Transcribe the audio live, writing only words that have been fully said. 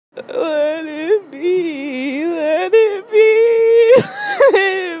Let it be, let it be, let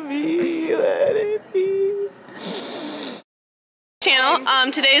it be, let it be.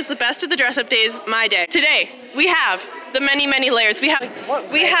 Channel, today is the best of the dress up days, my day. Today, we have the many layers. We have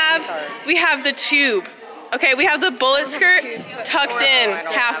the tube. Okay, we have the bullet skirt tucked in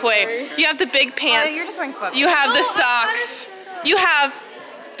halfway. You have the big pants. You have the socks. You have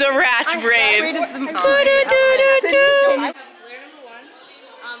the rat braid. Layer number 1,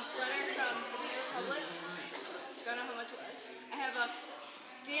 sweater from Republic. Don't know how much it was. I have a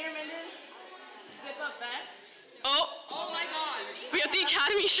zip-up vest. Oh my god. We have the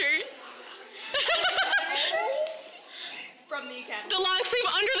Academy shirt. From the Academy. The long sleeve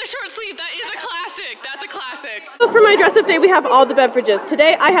under the short sleeve, that is a classic. That's a classic. So for my dress up day, we have all the beverages.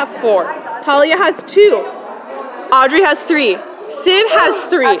 Today I have 4. Talia has 2. Audrey has 3. Sid has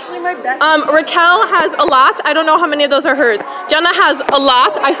 3. Raquel has a lot. I don't know how many of those are hers. Genna has a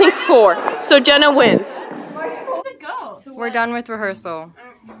lot. I think 4. So Genna wins. We're done with rehearsal.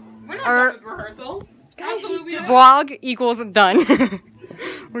 We're not done with rehearsal. Absolutely not. Vlog equals done.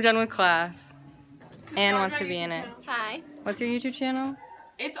 We're done with class. Anne wants to be in it. Hi. What's your YouTube channel?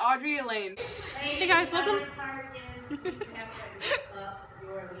 It's Audrey Elaine. Hey guys, welcome.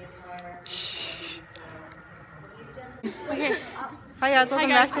 Okay. Hi guys, welcome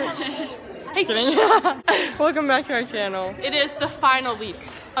back to welcome back to our channel. It is the final week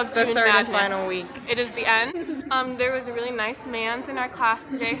of The June third and Madness. final week. It is the end. There was a really nice man's in our class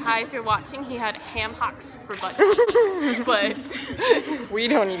today. Hi, if you're watching, he had ham hocks for butt cheeks, but We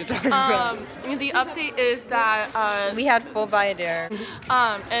don't need to talk about it. the update is that We had full body dare.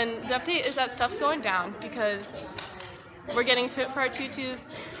 and the update is that stuff's going down because we're getting fit for our tutus.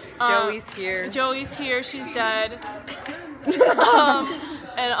 Joey's here. Joey's here. She's dead.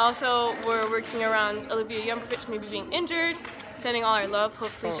 And also, we're working around Olivia Yumberfitch maybe being injured, sending all our love.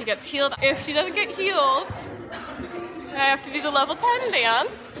 Hopefully she gets healed. If she doesn't get healed, I have to do the level 10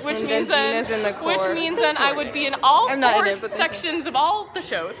 dance, which And means then then, Dina's in the core. I would be in all I'm not 4 in it, but sections of all the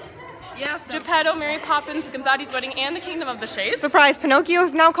shows. Yeah. Geppetto, Mary Poppins, Gonzati's Wedding, and the Kingdom of the Shades. Surprise, Pinocchio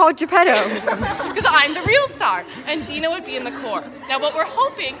is now called Geppetto. Because I'm the real star, and Dina would be in the core. Now what we're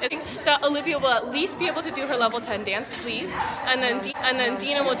hoping is that Olivia will at least be able to do her level 10 dance, please, and then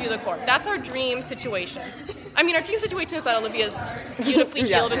Dina will do the core. That's our dream situation. I mean, our dream situation is that Olivia is beautifully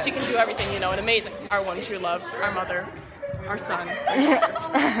Yeah. healed and she can do everything, you know, and amazing. Our one true love, our mother, our son.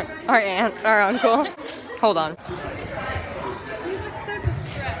 Our aunt, our uncle. Hold on. So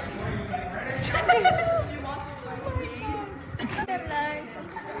distressed.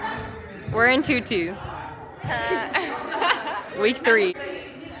 We're in tutus. Week 3.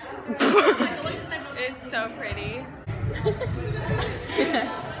 It's so pretty.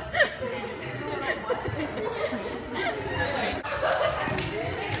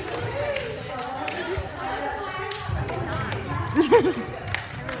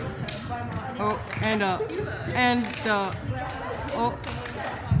 Oh, and oh.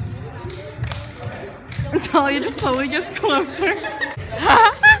 Talia just slowly gets closer.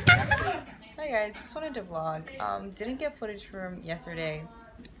 Hi guys, just wanted to vlog. Didn't get footage from yesterday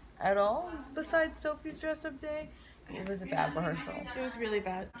at all, besides Sophie's dress up day. It was a bad rehearsal. It was really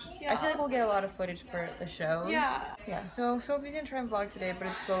bad. I feel like we'll get a lot of footage for the shows. Yeah. Yeah, so Sophie's gonna try and vlog today, but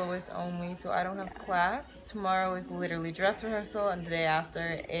it's soloist only, so I don't have class. Tomorrow is literally dress rehearsal, and the day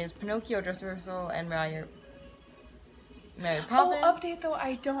after is Pinocchio dress rehearsal and Mary Poppins. Oh, update though,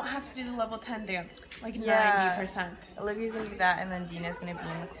 I don't have to do the level 10 dance, like Yeah. 90%. Olivia's gonna do that, and then Dina's gonna be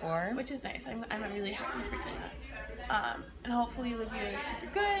in the core. Which is nice. I'm really happy for Dina. And hopefully Olivia is super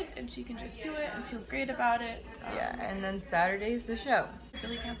good and she can just do it and feel great about it. Yeah, and then Saturday's the show.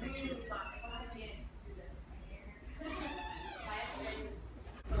 Billy concert too.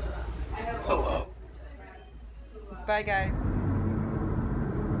 Hello. Bye guys.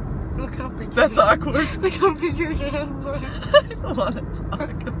 Look how big. That's awkward. Look how big your hand was. I don't want to talk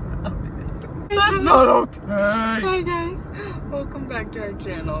about it. That's not okay. Hi guys, welcome back to our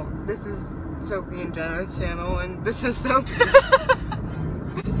channel. This is Sophie and Genna's channel, and this is Sophie.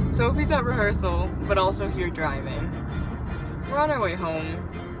 Sophie's at rehearsal, but also here driving. We're on our way home.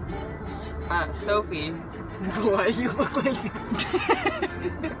 Sophie, Why you look like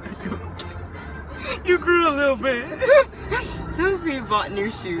you grew a little bit. Sophie bought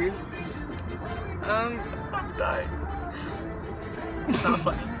new shoes. I'm dying. It's not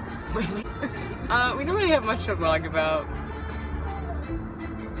funny. We don't really have much to vlog about.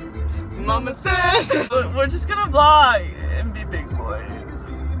 Mama said we're just gonna vlog and be big boys.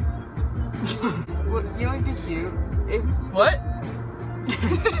 Well, you know what'd be cute? If What?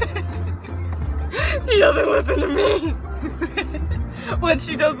 he doesn't listen to me. When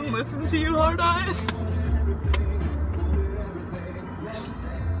she doesn't listen to you, hard eyes.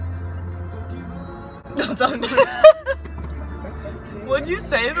 That's on. What'd you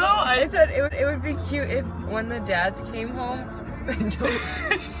say though? I said it would be cute if when the dads came home.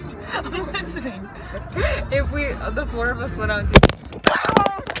 I'm listening. If the four of us went out to.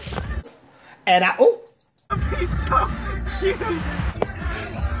 And I That'd be so cute.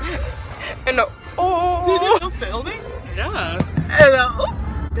 And Did you still filming? Yeah. And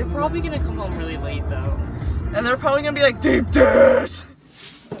They're probably gonna come home really late though. and they're probably gonna be like deep dish.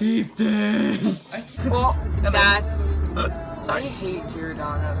 Deep dish. Well, And that's. I Sorry. hate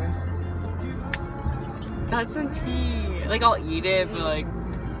Giordano's. That's some tea. Like I'll eat it, but like.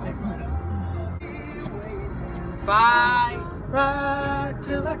 Bye. Ride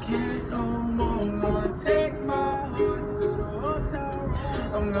till I can't no more. I'm gonna take my horse to the hotel.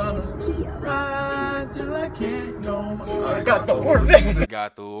 I'm gonna ride till I can't no more. I got the horse.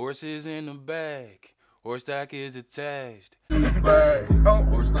 Got the horses in the back. Horse stack is attached.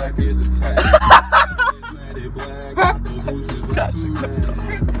 Horse stack is attached.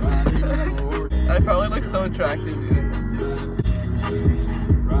 I probably look so attractive.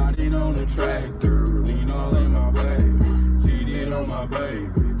 Riding on a tractor, lean all in my bag. Cheated on my baby.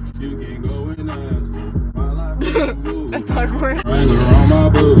 You can go and ask her. My life is a movie. That's awkward. Friends are on my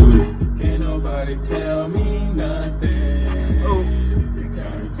booty. Can't nobody tell me nothing. Oh. You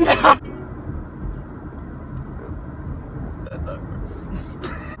can't That's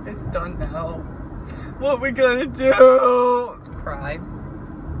awkward. It's done now. What we gonna do? Cry.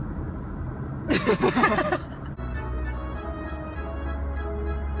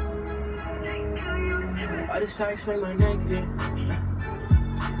 All the socks make my neck big.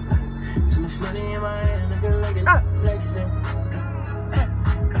 Too much money in my hand, looking like a flexing.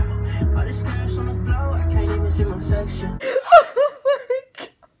 All this cash on the floor, I can't even see my section.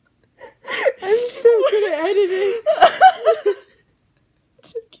 I'm so good at editing.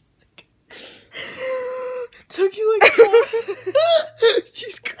 Took you like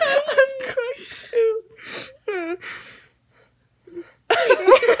she's crying. I'm crying too.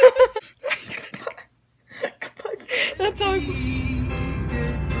 That's awkward.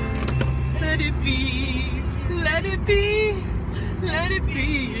 Let it be, let it be, let it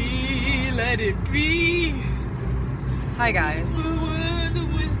be, let it be. Hi guys.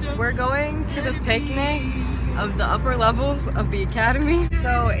 We're going to the picnic of the upper levels of the academy.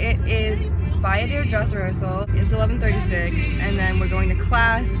 So it is biennial dress rehearsal. It's 11:36, and then we're going to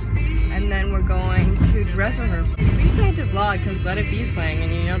class, and then we're going to dress rehearsal. We decided to vlog because Let It Be is playing,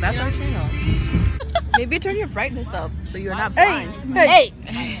 and you know that's our channel. Maybe turn your brightness up so you're not Hey, blind.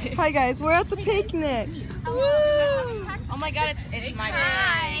 hey! Hi guys, we're at the picnic. Oh my god, it's my day.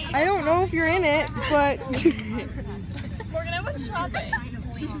 I don't know if you're in it, but Morgan, I went shopping.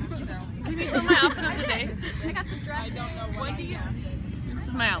 Can you film my outfit of the day? I got some dresses. This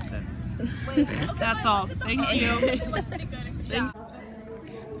is my outfit. That's all. Thank you.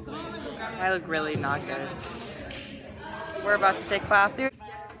 I look really not good. We're about to take class here.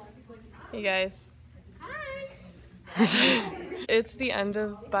 Hey guys. It's the end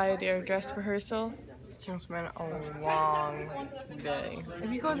of Bayadir dress rehearsal. It's been a long day.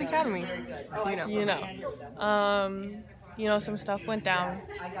 If you go to the academy, you know. You know, some stuff went down.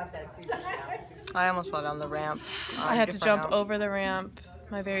 I almost fell down the ramp. I had to jump over the ramp.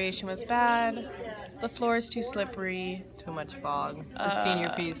 My variation was bad. The floor is too slippery. Too much fog. The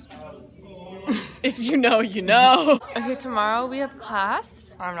senior piece. If you know, you know. Okay, tomorrow we have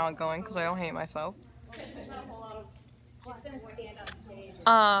class. I'm not going because I don't hate myself.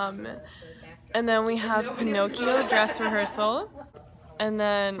 And then we have Pinocchio dress rehearsal. And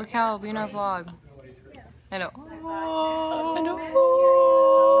then Raquel, be in our vlog. I know.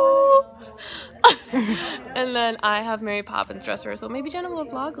 and then I have Mary Poppins dress rehearsal. Maybe Jenna will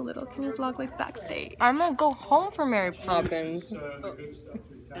vlog a little. Can you vlog like backstage? I'm gonna go home for Mary Poppins.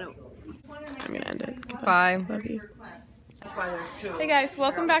 I'm gonna end it. Bye. Love you. Hey guys,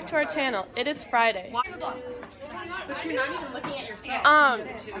 welcome back to our channel. It is Friday. But you're not even looking at yourself.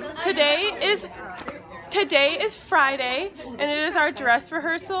 Today is Friday, and it is our dress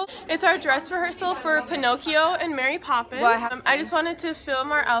rehearsal. It's our dress rehearsal for Pinocchio and Mary Poppins. I just wanted to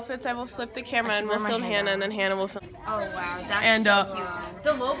film our outfits. I will flip the camera and we'll film Hannah, and then Hannah will film. Oh wow, that's so cute.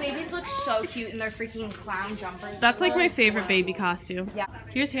 The little babies look so cute in their freaking clown jumpers. That's like my favorite baby costume. Yeah.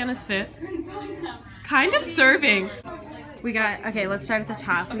 Here's Hannah's fit. Kind of serving. We got, okay, let's start at the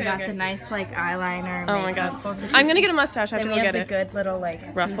top. We got the nice like eyeliner. Oh my god. I'm gonna get a mustache. I have to go get it. Good little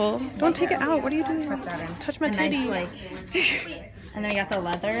like Ruffle. Don't take it out. What are you doing? tuck that in. Touch my A titty. nice like And then I got the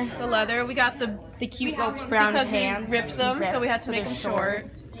leather. The leather. We got the cute little brown because pants. we ripped them, so we had to make they're them short.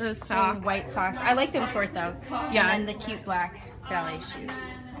 The socks. White socks. I like them short though. Yeah. And then the cute black ballet shoes.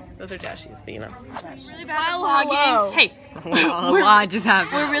 Those are dash shoes, but you know. Really bad at vlogging. Hey. Wow, a lot just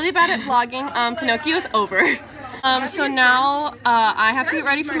happened. We're really bad at vlogging. Pinocchio's over. So now I have to get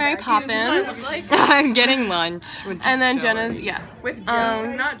ready for Mary Poppins. I'm getting lunch. With And then Joey. Jenna's, yeah. With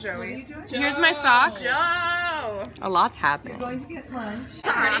Joe, not Joey. Here's my socks. Joe! A lot's happening. Ready?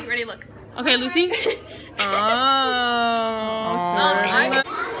 Ready, look. Okay, Lucy.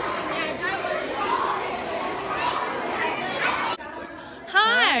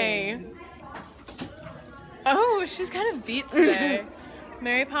 Hi. Oh, she's kind of beat today.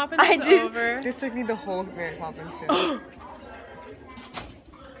 Mary Poppins is over. This took me the whole Mary Poppins show.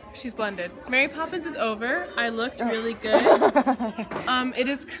 She's blended. Mary Poppins is over. I looked really good. It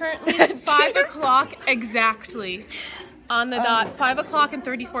is currently 5 o'clock exactly. On the dot. 5 o'clock and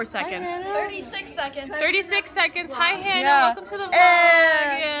 34 seconds. 36 seconds. 36 seconds. Hi, Hannah. Yeah. Welcome to the vlog.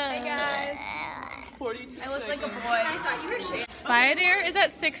 Hey guys. I look like a boy. I thought you were shaved. Fire Dare is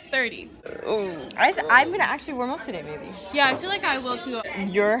at 6:30. Oh, I'm gonna actually warm up today, maybe. Yeah, I feel like I will too.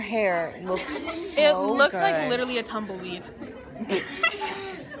 Your hair looks so It looks good. like literally a tumbleweed.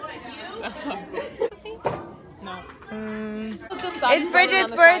 That's not good. No. It's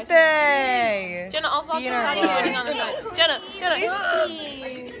Bridget's birthday! Jenna, I'll vlog Peter Daddy's vlog. sitting on the side. Jenna.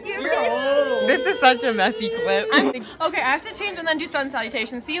 This is such a messy clip. Okay, I have to change and then do sun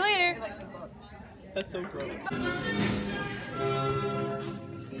salutations. See you later. That's so gross.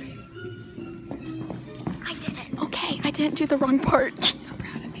 I did it. Okay, I didn't do the wrong part. I'm so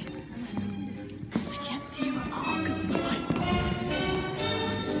proud of you. I can't see you at all because of the lights.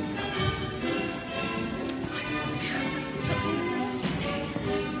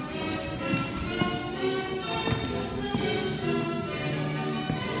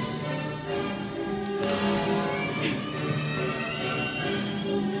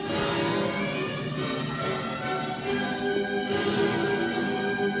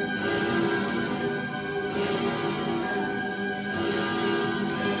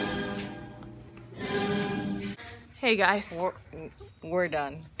 Hey guys, We're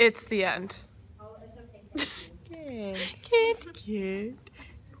done. it's the end.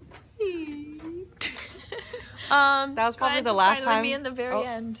 That was probably the last time. Be in the very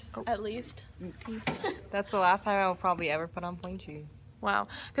end, at least. That's the last time I will probably ever put on plain shoes. Wow,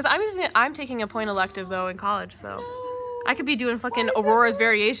 because I'm taking a point elective though in college, so I could be doing fucking Aurora's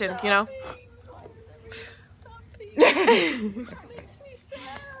Variation, you know. Makes me sad.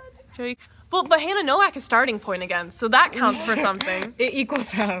 Joey. Well, but Hannah Nowak is starting point again, so that counts for something. It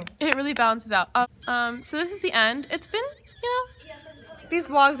equals out. It really balances out. So this is the end. It's been, you know, These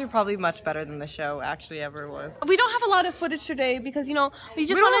vlogs are probably much better than the show actually ever was. we don't have a lot of footage today because, you know, we We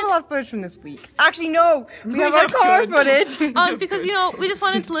just don't have a wanted lot of footage from this week. Actually, no, we have our car footage. because, you know, we just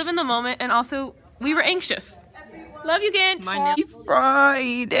wanted to live in the moment and also we were anxious. Love you, Gint.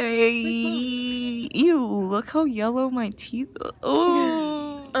 Friday. Ew, look how yellow my teeth are.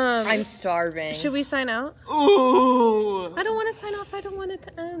 Oh. I'm starving. Should we sign out? Ooh. I don't want to sign off. I don't want it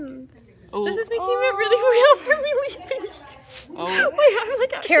to end. Oh. This is making it really real for me leaving. Oh. Wait, I'm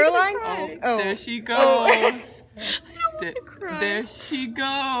like actually Caroline? gonna cry. Oh. There she goes. I don't want to cry. There she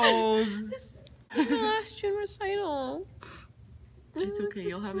goes. This is the last June recital. It's okay.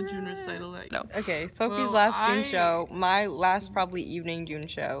 You'll have a June recital. No. Okay, Sophie's Well, last June I- show. My last probably evening June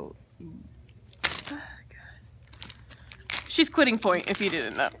show. She's quitting point if you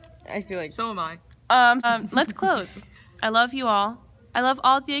didn't know. I feel like So am I. Let's close. I love you all. I love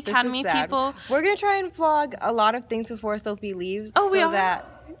all the this is Academy sad. people. We're gonna try and vlog a lot of things before Sophie leaves. Oh, we so are? that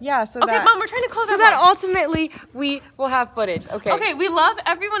so Okay, that Mom, we're trying to close so our that vlog. ultimately we will have footage. Okay. Okay, we love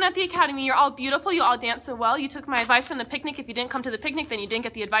everyone at the Academy. You're all beautiful. You all dance so well. You took my advice from the picnic. If you didn't come to the picnic, then you didn't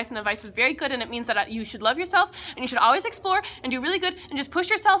get the advice, and the advice was very good, and it means that you should love yourself, and you should always explore, and do really good, and just push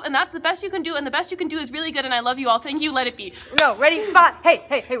yourself, and that's the best you can do, and the best you can do is really good, and I love you all. Thank you. Let it be. No, ready, spot. Hey,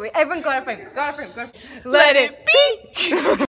 wait. Everyone go out of frame. Go out of frame. Let it be.